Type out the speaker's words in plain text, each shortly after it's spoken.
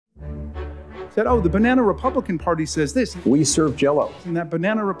said, oh, the Banana Republican Party says this. We serve Jell-O. And that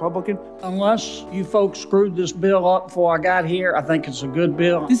Banana Republican. Unless you folks screwed this bill up before I got here, I think it's a good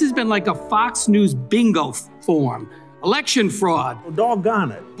bill. This has been like a Fox News bingo form. Election fraud. Well,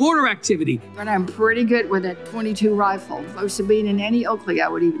 doggone it. Border activity. But I'm pretty good with a .22 rifle. Most of being in any Oakley, I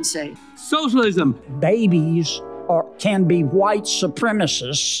would even say. Socialism. Babies can be white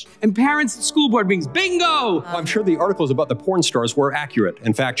supremacists. And parents at school board meetings. Bingo! I'm sure the articles about the porn stars were accurate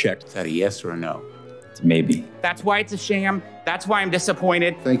and fact-checked. Is that a yes or a no? It's maybe. That's why it's a sham. That's why I'm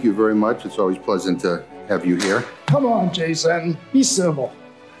disappointed. Thank you very much. It's always pleasant to have you here. Come on, Jason. Be civil.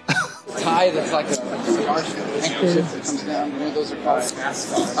 Tie that's like a comes down. Those are called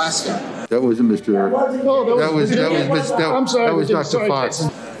mascot. That wasn't Mr. That was Dr. Fox.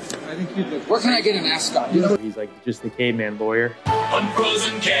 Where can I get an ascot? He's like just the caveman lawyer.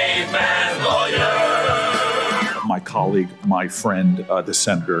 Unfrozen caveman lawyer. My colleague, my friend, the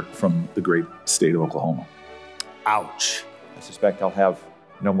senator from the great state of Oklahoma. Ouch. I suspect I'll have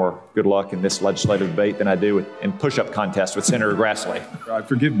no more good luck in this legislative debate than I do in push-up contest with Senator Grassley.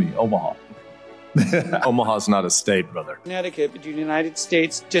 Forgive me, Omaha. Omaha's not a state, brother. Connecticut, but United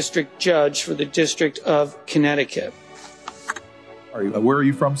States District Judge for the District of Connecticut. Where are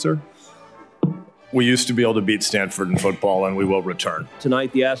you from, sir? We used to be able to beat Stanford in football, and we will return.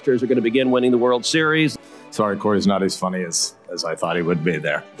 Tonight, the Astros are going to begin winning the World Series. Sorry, Corey's not as funny as I thought he would be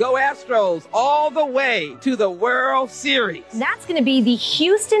there. Go Astros all the way to the World Series. And that's going to be the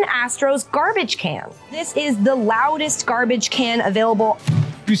Houston Astros garbage can. This is the loudest garbage can available.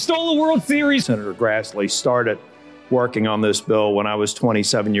 You stole the World Series. Senator Grassley started working on this bill when I was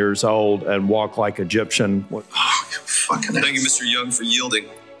 27 years old and walked like Egyptian. Oh, you fucking Thank you, Mr. Young, for yielding.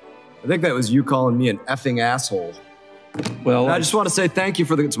 I think that was you calling me an effing asshole. Well, I just want to say thank you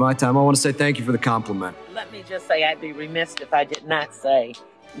for it's my time. I want to say thank you for the compliment. Let me just say I'd be remiss if I did not say.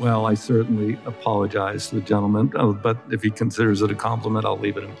 Well, I certainly apologize to the gentleman, but if he considers it a compliment, I'll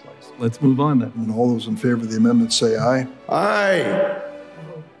leave it in place. Let's move on then. And all those in favor of the amendment say aye. Aye.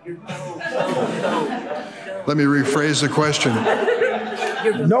 Let me rephrase the question.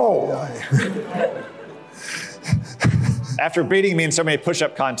 No. After beating me in so many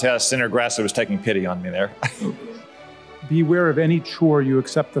push-up contests, Senator Grassley was taking pity on me there. Beware of any chore you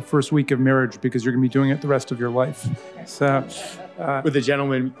accept the first week of marriage because you're going to be doing it the rest of your life. So, Would the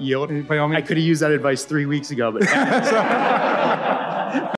gentleman yield? By all means. I could have used that advice 3 weeks ago, but...